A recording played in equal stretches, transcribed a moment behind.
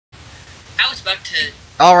I was about to...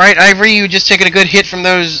 Alright, Ivory, you just taken a good hit from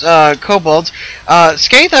those kobolds.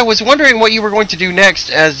 Skaith, I was wondering what you were going to do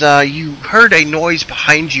next as you heard a noise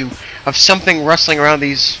behind you of something rustling around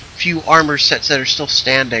these few armor sets that are still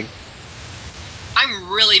standing.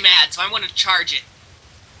 I'm really mad, so I want to charge it.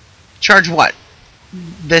 Charge what?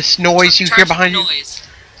 This noise you hear behind you? Noise.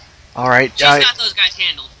 Alright. She's got those guys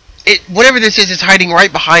handled. Whatever this is hiding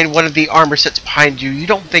right behind one of the armor sets behind you. You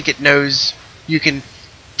don't think it knows you can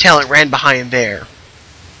tell it ran behind there.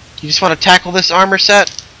 You just want to tackle this armor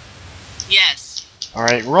set? Yes.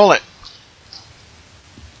 Alright, roll it.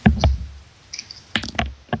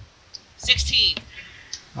 16.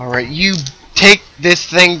 Alright, you take this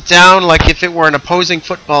thing down like if it were an opposing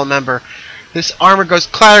football member. This armor goes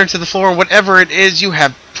clattering to the floor, and whatever it is you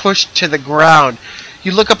have pushed to the ground.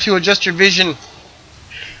 You look up to adjust your vision.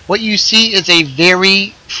 What you see is a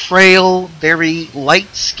very frail, very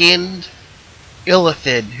light-skinned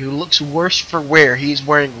illithid who looks worse for wear. He's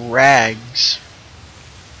wearing rags.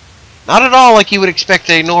 Not at all like you would expect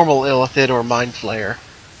a normal illithid or mind flayer.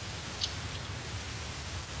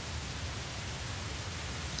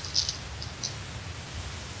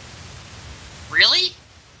 Really?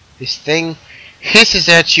 This thing hisses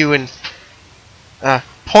at you and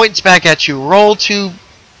points back at you. Roll to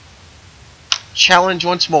challenge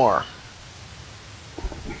once more.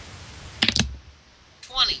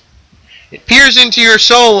 20. It peers into your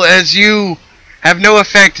soul as you have no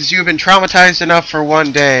effect, as you have been traumatized enough for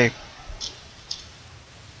one day.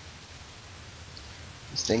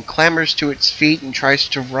 This thing clambers to its feet and tries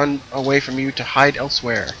to run away from you to hide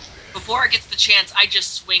elsewhere. Before it gets the chance, I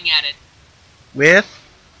just swing at it. With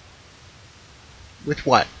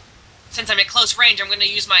what? Since I'm at close range, I'm going to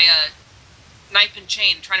use my knife and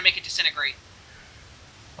chain, trying to make it disintegrate.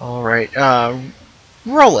 Alright,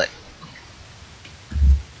 roll it.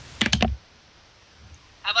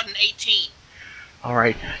 How about an 18?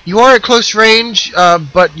 Alright, you are at close range,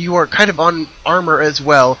 but you are kind of on armor as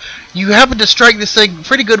well. You happen to strike this thing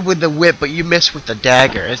pretty good with the whip, but you miss with the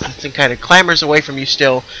dagger, as this thing kind of clambers away from you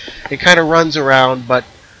still. It kind of runs around, but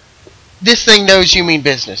this thing knows you mean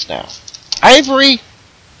business now. Ivory,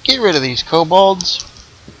 get rid of these kobolds.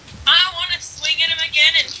 I want to swing at him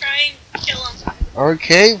again and try and kill him.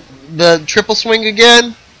 Okay, the triple swing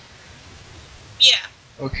again. Yeah.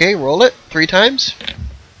 Okay, roll it 3 times.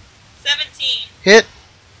 17. Hit.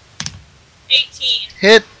 18.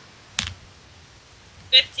 Hit.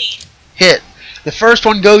 15. Hit. The first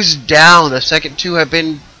one goes down. The second 2 have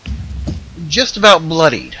been just about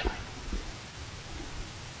bloodied.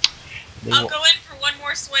 I'll go in for one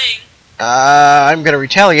more swing. I'm going to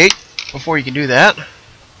retaliate before you can do that.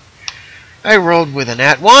 I rolled with a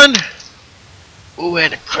nat 1. Ooh,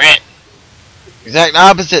 and a crit. Exact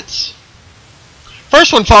opposites.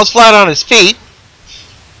 First one falls flat on his feet.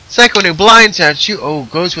 Second one who blinds at you,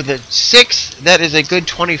 goes with a 6. That is a good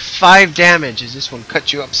 25 damage as this one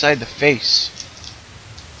cuts you upside the face.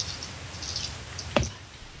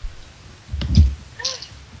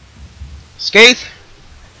 Skaith?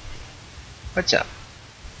 What's up?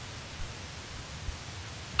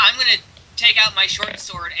 I'm going to take out my short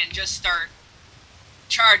sword and just start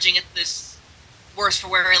charging at this worse for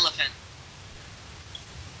wear elephant.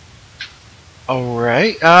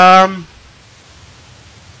 Alright, go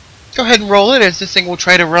ahead and roll it as this thing will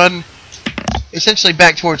try to run essentially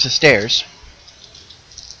back towards the stairs.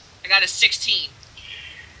 I got a 16.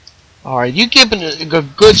 Alright, you give it a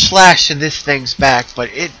good slash to this thing's back, but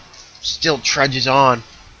it still trudges on.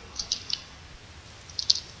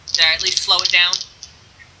 Did I at least slow it down?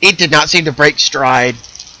 It did not seem to break stride.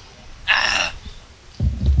 Ah.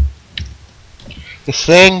 This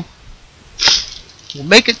thing will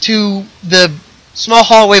make it to the small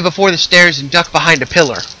hallway before the stairs and duck behind a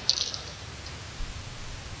pillar.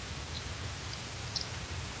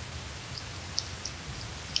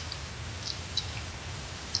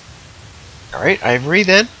 Alright, Ivory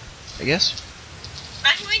then, I guess.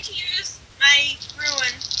 I'm going to use my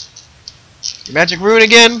ruin. Your magic rune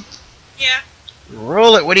again? Yeah.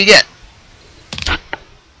 Roll it, what do you get?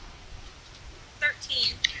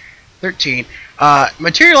 13. 13.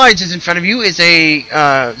 Materializes in front of you is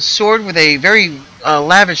a sword with a very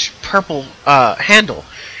lavish purple handle.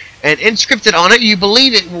 And inscripted on it, you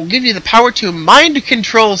believe it will give you the power to mind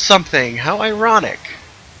control something. How ironic.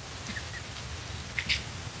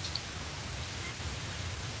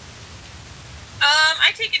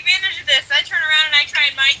 I take advantage of this. I turn around and I try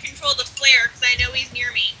and mind control the flare because I know he's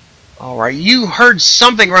near me. Alright, you heard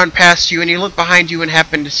something run past you and you look behind you and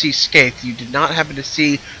happen to see Skaith. You did not happen to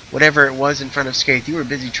see whatever it was in front of Skaith. You were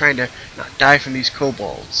busy trying to not die from these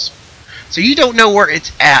kobolds. So you don't know where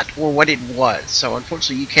it's at or what it was. So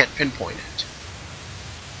unfortunately, you can't pinpoint it.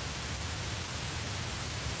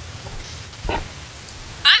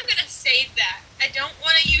 I'm gonna save that. I don't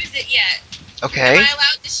want to use it yet. Okay. Am I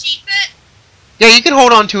allowed to sheath it? Yeah, you can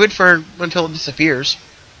hold on to it for until it disappears.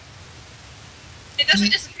 It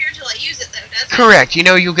doesn't disappear till I use it, though, does it? Correct. You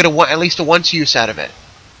know you'll get at least a once use out of it.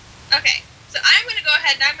 Okay, so I'm gonna go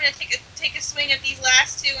ahead and I'm gonna take a swing at these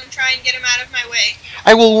last two and try and get them out of my way.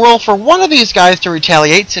 I will roll for one of these guys to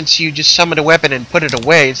retaliate since you just summoned a weapon and put it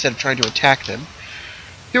away instead of trying to attack them.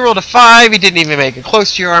 He rolled a 5. He didn't even make it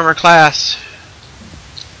close to your armor class.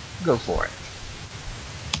 Go for it.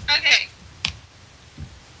 Okay.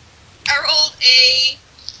 I rolled a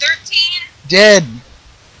 13 Dead.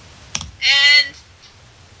 and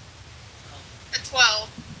a 12.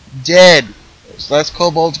 Dead. Those last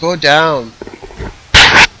kobolds go down.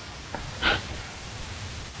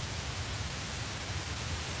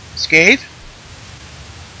 Scathe?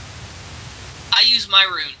 I use my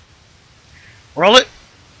rune. Roll it.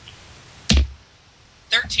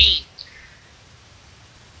 13.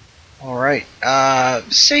 Alright.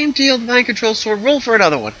 Same deal, mind control sword. Roll for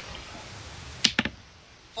another one.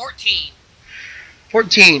 14.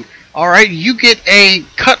 14. Alright, you get a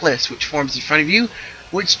cutlass which forms in front of you,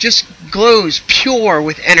 which just glows pure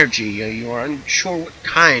with energy. You are unsure what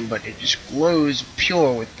kind, but it just glows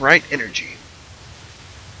pure with bright energy.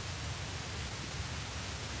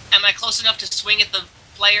 Am I close enough to swing at the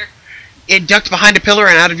flayer? It ducked behind a pillar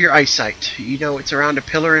and out of your eyesight. You know it's around a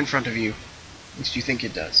pillar in front of you. At least you think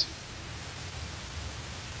it does.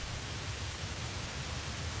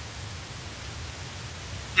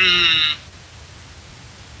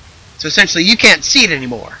 So essentially, you can't see it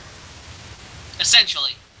anymore.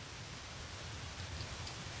 Essentially.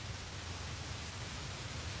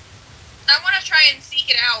 I want to try and seek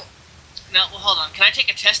it out. Now, well, hold on. Can I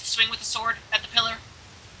take a test swing with the sword at the pillar?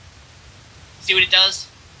 See what it does?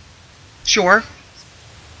 Sure.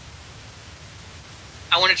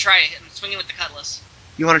 I want to try it. I'm swinging with the cutlass.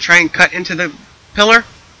 You want to try and cut into the pillar?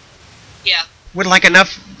 Yeah. With like enough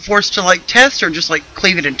force to like test, or just like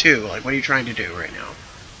cleave it in two? Like, what are you trying to do right now?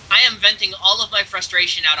 I am venting all of my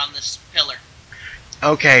frustration out on this pillar.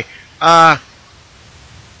 Okay.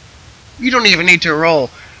 You don't even need to roll.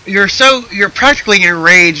 You're practically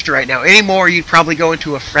enraged right now. Any more, you'd probably go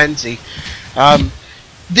into a frenzy.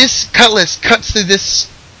 This cutlass cuts through this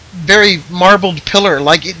very marbled pillar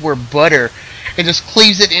like it were butter, and just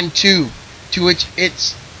cleaves it in two, to which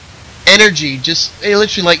its energy it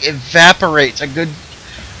literally like evaporates a good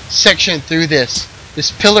section through this.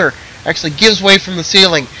 This pillar actually gives way from the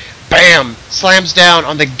ceiling, bam, slams down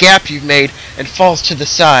on the gap you've made, and falls to the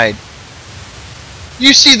side.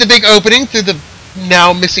 You see the big opening through the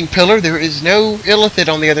now missing pillar. There is no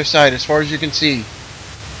illithid on the other side as far as you can see.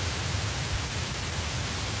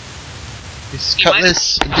 This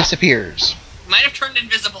cutlass disappears. Might have turned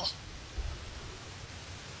invisible.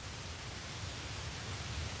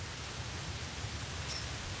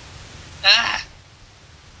 Ah.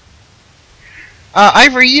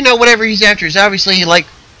 Ivory, you know whatever he's after is obviously, like,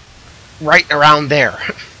 right around there.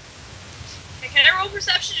 Can I roll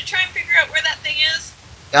perception to try and figure out where that thing is?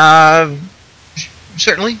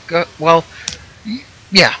 Certainly. Well,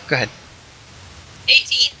 yeah, go ahead.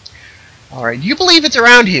 18. Alright, you believe it's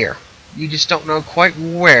around here. You just don't know quite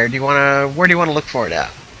where. Where do you want to look for it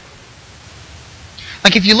at?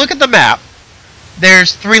 Like, if you look at the map,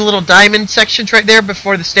 there's 3 little diamond sections right there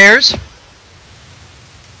before the stairs.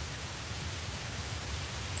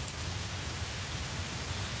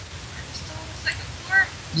 Still on the second floor?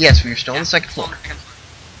 Yes, we are still on the second floor.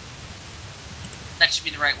 That should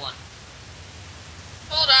be the right one.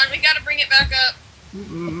 Hold on, we gotta bring it back up.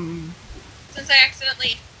 Since I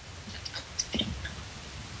accidentally...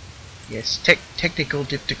 Yes, technical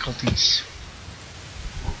difficulties.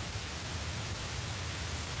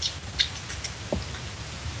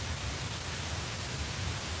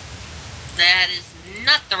 That is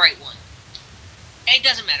not the right one. It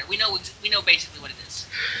doesn't matter. We know basically what it is.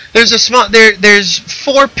 There's a small there's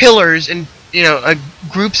 4 pillars in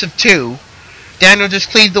groups of 2. Daniel just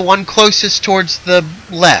cleaved the one closest towards the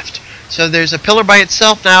left. So there's a pillar by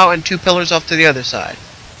itself now and 2 pillars off to the other side.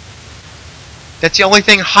 That's the only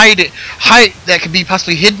thing that could be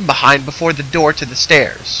possibly hidden behind before the door to the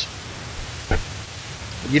stairs.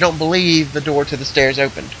 You don't believe the door to the stairs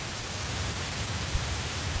opened.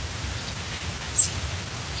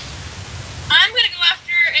 I'm gonna go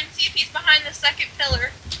after and see if he's behind the second pillar.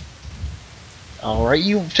 Alright,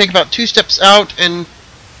 you take about 2 steps out, and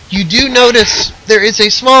you do notice there is a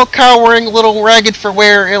small, cowering, little ragged for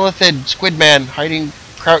wear illithid squid man hiding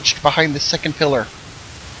crouched behind the second pillar.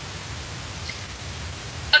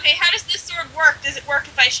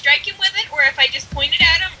 I strike him with it, or if I just point it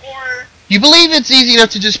at him, or... You believe it's easy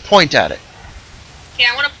enough to just point at it. Okay,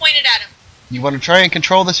 I want to point it at him. You want to try and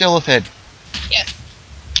control this illithid. Yes.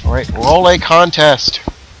 Alright, roll a contest.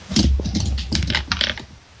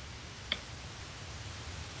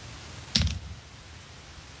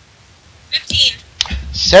 15.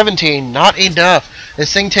 17, not enough.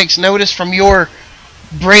 This thing takes notice from your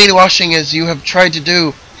brainwashing as you have tried to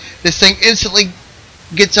do. This thing instantly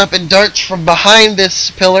gets up and darts from behind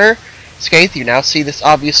this pillar. Skaith, you now see this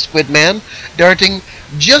obvious squid man darting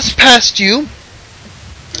just past you,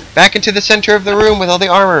 back into the center of the room with all the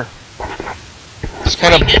armor. Just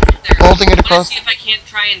kind of holding it across. I want to see if I can't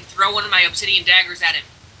try and throw one of my obsidian daggers at him.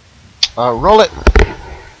 Roll it.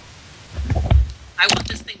 I want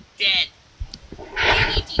this thing dead.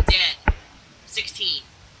 D-E-D, dead. 16.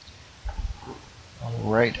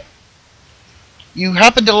 Alright. You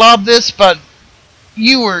happen to lob this, but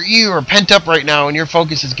you are pent up right now and your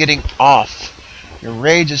focus is getting off. Your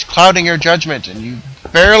rage is clouding your judgment and you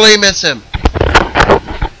barely miss him.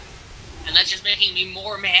 And that's just making me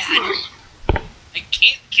more mad. I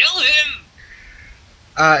can't kill him!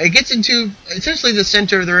 It gets into essentially the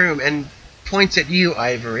center of the room and points at you,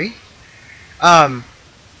 Ivory.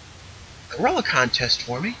 Roll a contest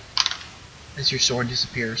for me as your sword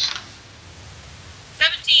disappears.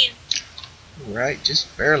 17. Right,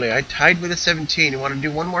 just barely. I tied with a 17. You want to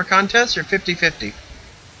do one more contest or 50-50?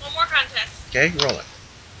 One more contest. Okay, roll it.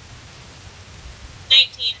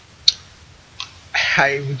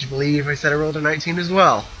 19. Would you believe I said I rolled a 19 as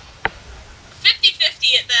well?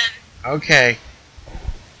 50-50 it then. Okay.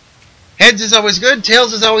 Heads is always good,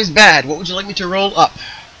 tails is always bad. What would you like me to roll up?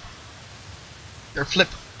 Or flip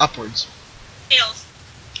upwards? Tails.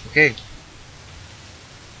 Okay.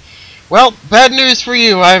 Well, bad news for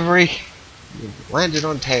you, Ivory. You landed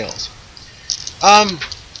on tails.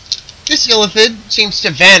 This illithid seems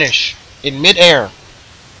to vanish in mid-air.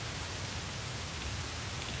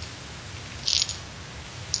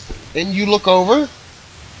 Then you look over,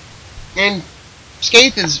 and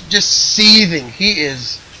Skaith is just seething. He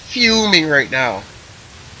is fuming right now.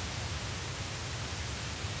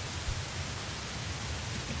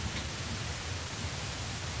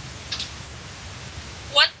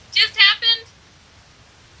 What just happened?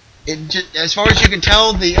 As far as you can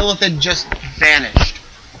tell, the illithid just vanished.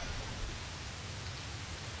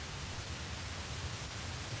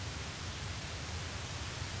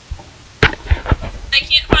 I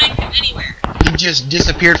can't find him anywhere. He just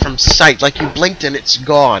disappeared from sight, like you blinked and it's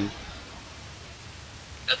gone.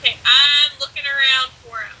 Okay, I'm looking around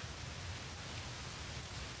for him.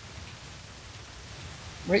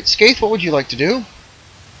 Right, Skaith, what would you like to do?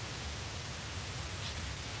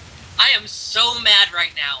 I am so mad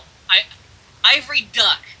right now. Ivory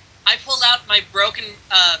duck. I pull out my broken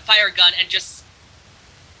fire gun and just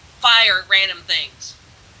fire at random things.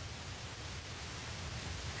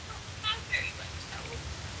 Not very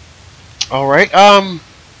much, Alright,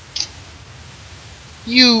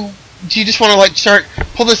 do you just want to like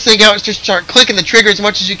pull this thing out and just start clicking the trigger as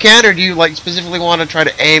much as you can, or do you like specifically want to try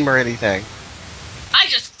to aim or anything? I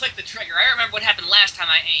just clicked the trigger. I remember what happened last time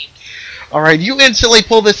I aimed. Alright, you instantly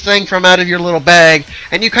pull this thing from out of your little bag,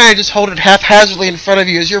 and you kind of just hold it haphazardly in front of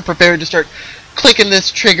you as you're prepared to start clicking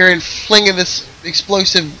this trigger and flinging this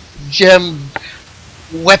explosive gem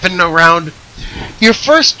weapon around. Your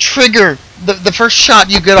first trigger, the first shot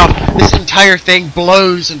you get off, this entire thing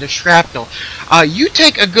blows into shrapnel. You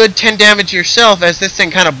take a good 10 damage yourself as this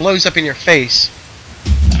thing kind of blows up in your face.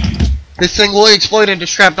 This thing will explode into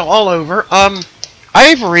shrapnel all over.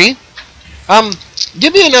 Ivory,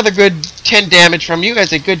 give me another good 10 damage from you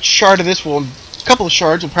as a good shard of this will, a couple of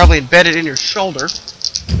shards will probably embed it in your shoulder.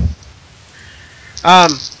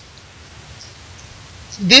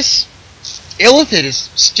 This illithid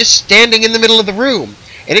is just standing in the middle of the room,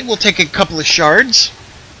 and it will take a couple of shards,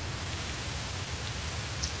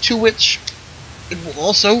 to which it will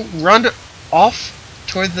also run off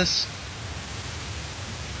toward this.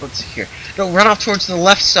 Let's see here. It'll run off towards the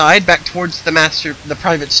left side, back towards the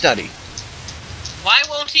private study. Why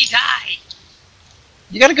won't he die?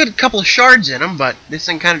 You got a good couple of shards in him, but this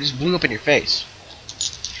thing kind of just blew up in your face.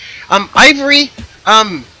 Ivory,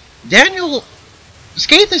 Daniel,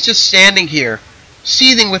 Skaith is just standing here,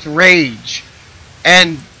 seething with rage,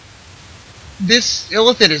 and this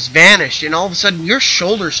illithid has vanished, and all of a sudden your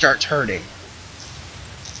shoulder starts hurting.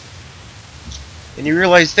 And you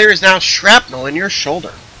realize there is now shrapnel in your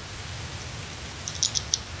shoulder.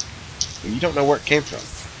 You don't know where it came from.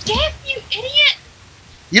 Skip, you idiot!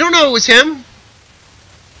 You don't know it was him?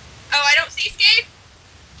 Oh, I don't see Skip?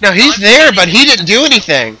 No, he's there, but he didn't do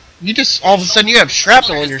anything. You just, all of a sudden, you have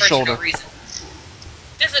shrapnel in your shoulder.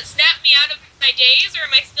 Does it snap me out of my daze, or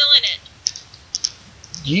am I still in it?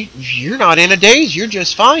 You're not in a daze. You're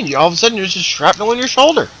just fine. All of a sudden, there's just shrapnel on your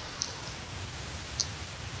shoulder.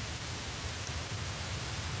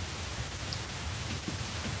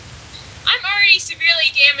 I'm already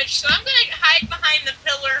severely damaged, so I'm gonna hide behind the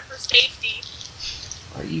pillar for safety.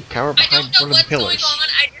 You cower I behind don't know one of what's the going pillars. on.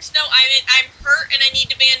 I just know I'm hurt and I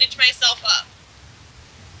need to bandage myself up.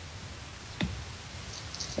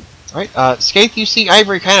 Alright, Skaith, you see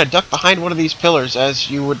Ivory kind of duck behind one of these pillars, as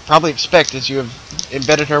you would probably expect, as you have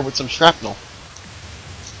embedded her with some shrapnel.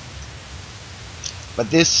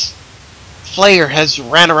 But this flayer has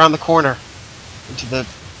ran around the corner into the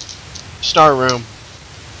star room.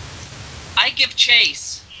 I give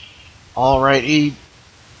chase. Alright, you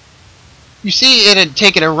see it had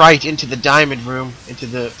taken a right into the diamond room, into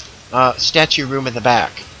the statue room at the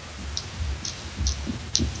back.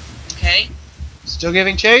 Okay. Still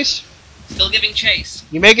giving chase? Still giving chase.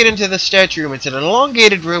 You make it into the statue room. It's an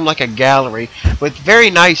elongated room like a gallery with very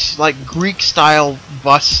nice, like, Greek-style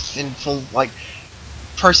busts and full, like,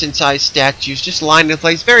 person-sized statues just lined in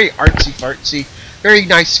place. Very artsy-fartsy. Very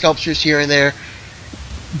nice sculptures here and there.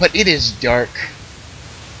 But it is dark.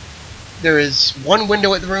 There is one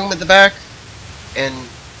window at the room at the back, and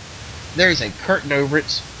there is a curtain over it,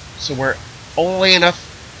 so we're only enough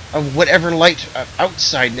of whatever light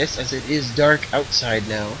outsideness, as it is dark outside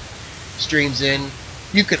now, streams in.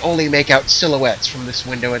 You can only make out silhouettes from this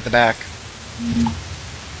window at the back.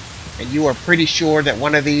 And you are pretty sure that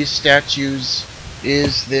one of these statues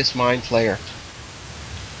is this Mind Flayer.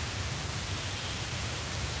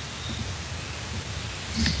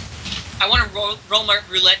 I want to roll my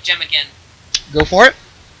roulette gem again. Go for it.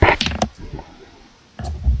 How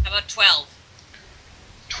about 12?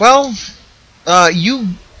 12.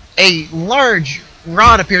 A large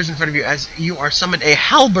rod appears in front of you as you are summoned a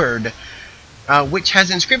halberd, which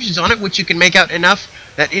has inscriptions on it, which you can make out enough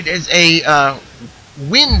that it is a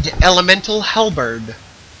wind elemental halberd.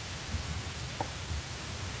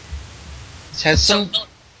 It has some. So,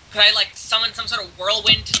 could I like summon some sort of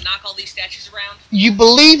whirlwind to knock all these statues around? You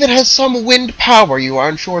believe it has some wind power. You are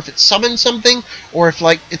unsure if it summons something or if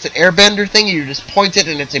like it's an airbender thing. You just point it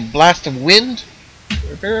and it's a blast of wind.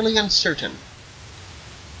 You're fairly uncertain.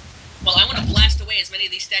 Well, I want to blast away as many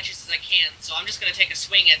of these statues as I can, so I'm just going to take a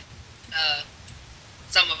swing at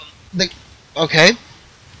some of them. Okay.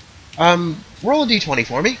 Roll a d20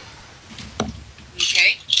 for me.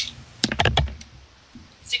 Okay.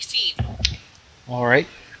 16. Alright.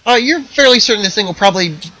 You're fairly certain this thing will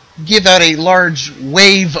probably give out a large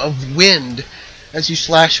wave of wind as you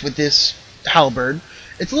slash with this halberd.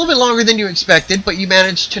 It's a little bit longer than you expected, but you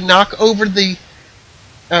managed to knock over the...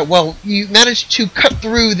 you managed to cut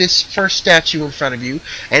through this first statue in front of you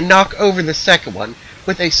and knock over the second one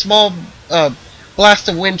with a small blast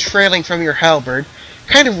of wind trailing from your halberd,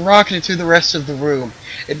 kind of rocketed through the rest of the room.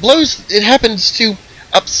 It happens to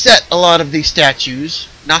upset a lot of these statues,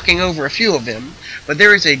 knocking over a few of them, but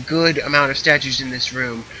there is a good amount of statues in this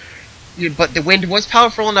room. But the wind was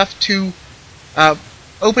powerful enough to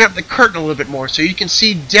open up the curtain a little bit more, so you can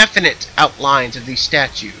see definite outlines of these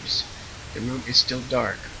statues. The room is still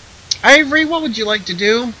dark. Ivory, what would you like to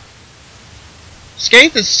do?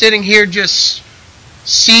 Skaith is sitting here just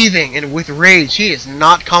seething and with rage. He is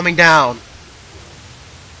not calming down.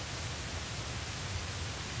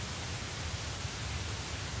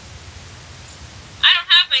 I don't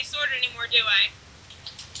have my sword anymore, do I?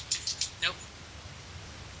 Nope.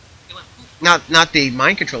 It went poof. Not the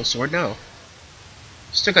mind control sword, no.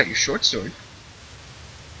 Still got your short sword.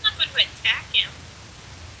 I'm not going to attack him.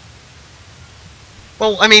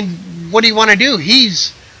 Well, I mean, what do you want to do?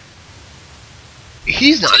 He's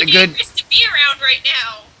not Too a good... dangerous to be around right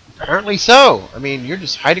now. Apparently so. I mean, you're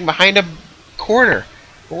just hiding behind a corner.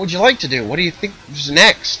 What would you like to do? What do you think is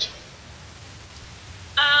next?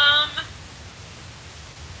 I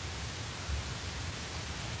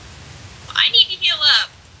need to heal up.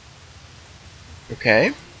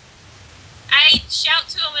 Okay. I shout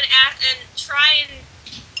to him and try and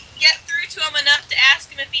get through to him enough to ask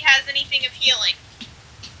him if he has anything of healing.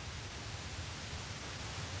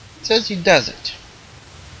 It says he doesn't.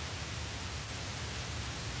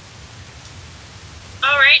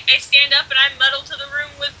 Alright, I stand up and I muddle to the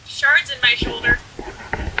room with shards in my shoulder.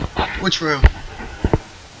 Which room?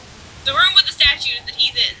 The room with the statues that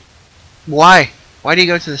he's in. Why? Why do you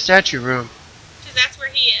go to the statue room? Because that's where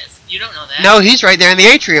he is. You don't know that. No, he's right there in the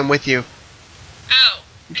atrium with you. Oh.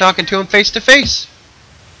 You're talking to him face to face.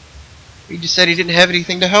 He just said he didn't have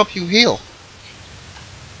anything to help you heal.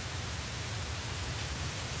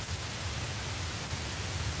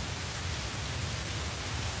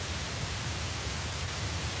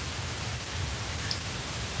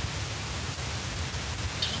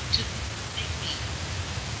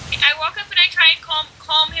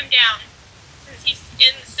 him down, since he's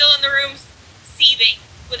still in the room seething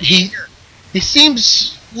with anger. He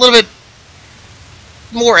seems a little bit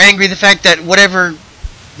more angry the fact that whatever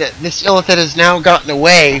that this illithid has now gotten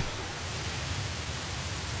away,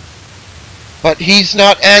 but he's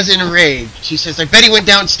not as enraged. He says, I bet he went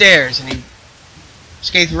downstairs, and he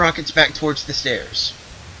scathe rockets back towards the stairs.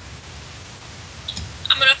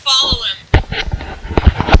 I'm gonna follow him.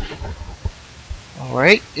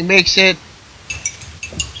 Alright, it makes it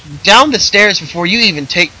down the stairs before you even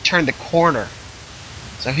turn the corner.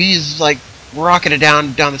 So he's like rocketed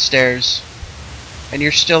down the stairs, and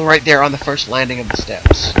you're still right there on the first landing of the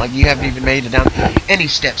steps. Like you haven't even made it down any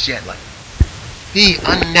steps yet. Like he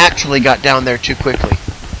unnaturally got down there too quickly.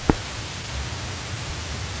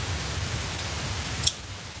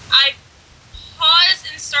 I pause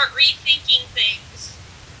and start rethinking things.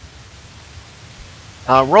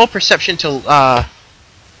 Roll perception to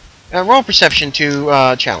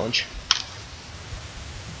challenge.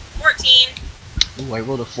 14. Ooh, I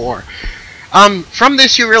rolled a 4. From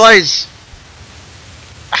this you realize,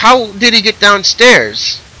 how did he get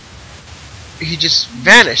downstairs? He just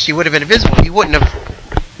vanished. He would have been invisible. He wouldn't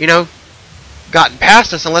have, gotten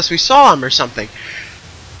past us unless we saw him or something.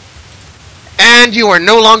 And you are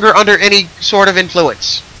no longer under any sort of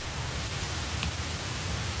influence.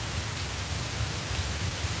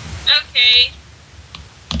 Okay.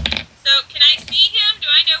 So, can I see him? Do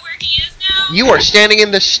I know where he is now? You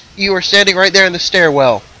are standing right there in the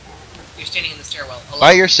stairwell. You're standing in the stairwell alone.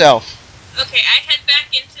 By yourself. Okay, I head back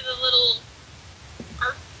into the little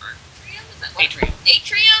atrium? Is that what? Atrium.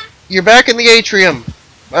 Atrium? You're back in the atrium.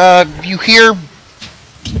 You hear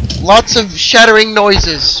lots of shattering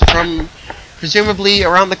noises from presumably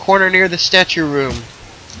around the corner near the statue room.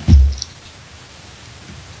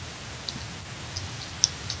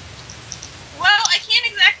 Well, I can't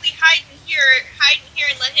exactly hide in here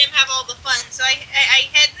and let him have all the fun. So I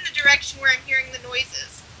head in the direction where I'm hearing the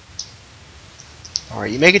noises.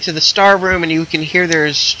 Alright, you make it to the star room and you can hear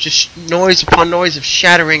there's just noise upon noise of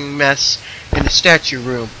shattering mess in the statue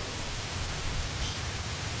room.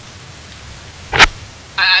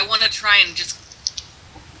 I want to try and just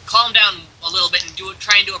calm down a little bit and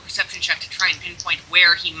try and do a perception check to try and pinpoint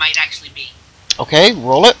where he might actually be. Okay,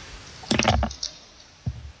 roll it.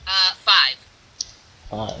 5.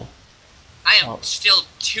 5. I am still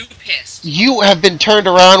too pissed. You have been turned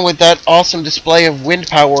around with that awesome display of wind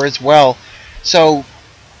power as well. So,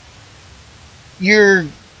 you're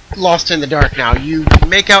lost in the dark now. You can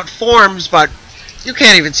make out forms, but you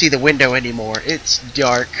can't even see the window anymore. It's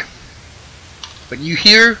dark. But you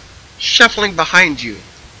hear shuffling behind you.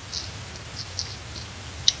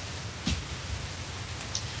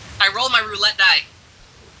 I roll my roulette die.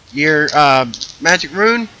 Your magic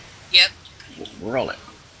rune? Yep. Roll it.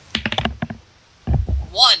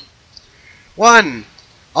 1. 1.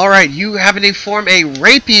 Alright, you happen to form a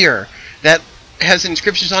rapier that has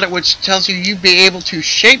inscriptions on it which tells you you'd be able to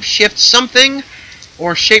shape-shift something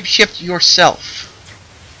or shape-shift yourself.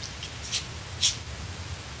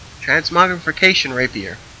 Transmogrification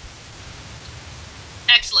rapier.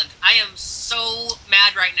 Excellent. I am so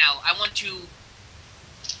mad right now. I want to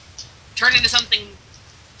turn into something.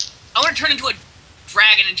 I want to turn into a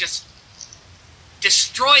dragon and just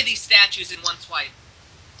destroy these statues in one swipe.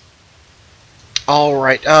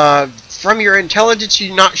 Alright, from your intelligence,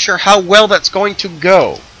 you're not sure how well that's going to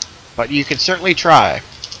go, but you can certainly try.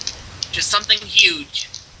 Just something huge.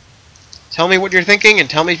 Tell me what you're thinking, and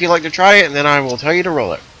tell me if you'd like to try it, and then I will tell you to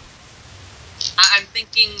roll it. I'm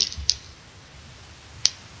thinking.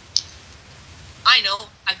 I know.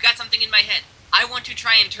 I've got something in my head. I want to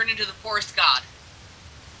try and turn into the forest god.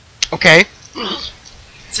 Okay.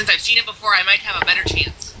 Since I've seen it before, I might have a better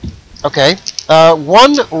chance. Okay.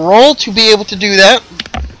 1 roll to be able to do that.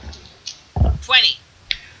 20.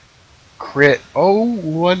 Crit. Oh,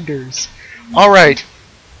 wonders. Alright.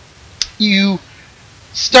 You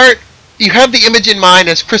have the image in mind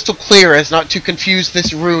as crystal clear as not to confuse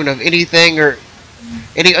this rune of anything or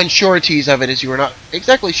any unsureties of it, as you are not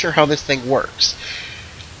exactly sure how this thing works.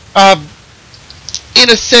 In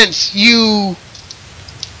a sense, you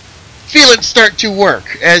feel it start to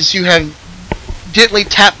work as you have gently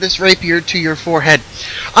tapped this rapier to your forehead.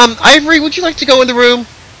 Ivory, would you like to go in the room?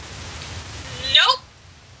 Nope.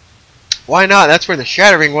 Why not? That's where the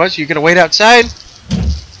shattering was. You gonna wait outside?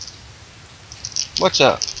 What's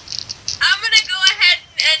up? I'm gonna go ahead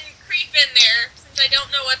and creep in there, since I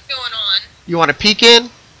don't know what's going on. You want to peek in?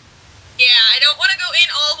 Yeah, I don't want to go in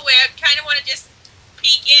all the way. I kind of want to just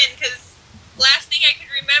peek in, because last thing I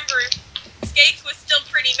could remember, Skates was still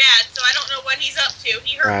pretty mad, so I don't know what he's up to.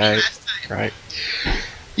 He hurt me last time. Right.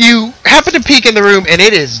 You happen to a peek in the room, and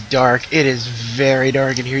it is dark. It is very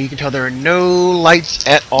dark in here. You can tell there are no lights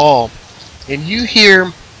at all. And you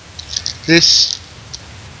hear this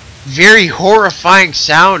very horrifying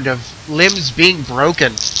sound of limbs being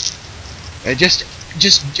broken. And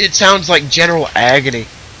it sounds like general agony.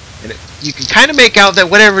 And you can kind of make out that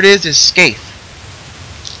whatever it is Scathe.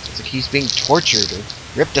 It's like he's being tortured or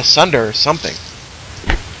ripped asunder or something.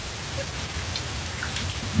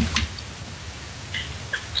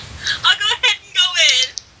 I'll go ahead and go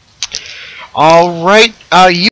in. Alright, you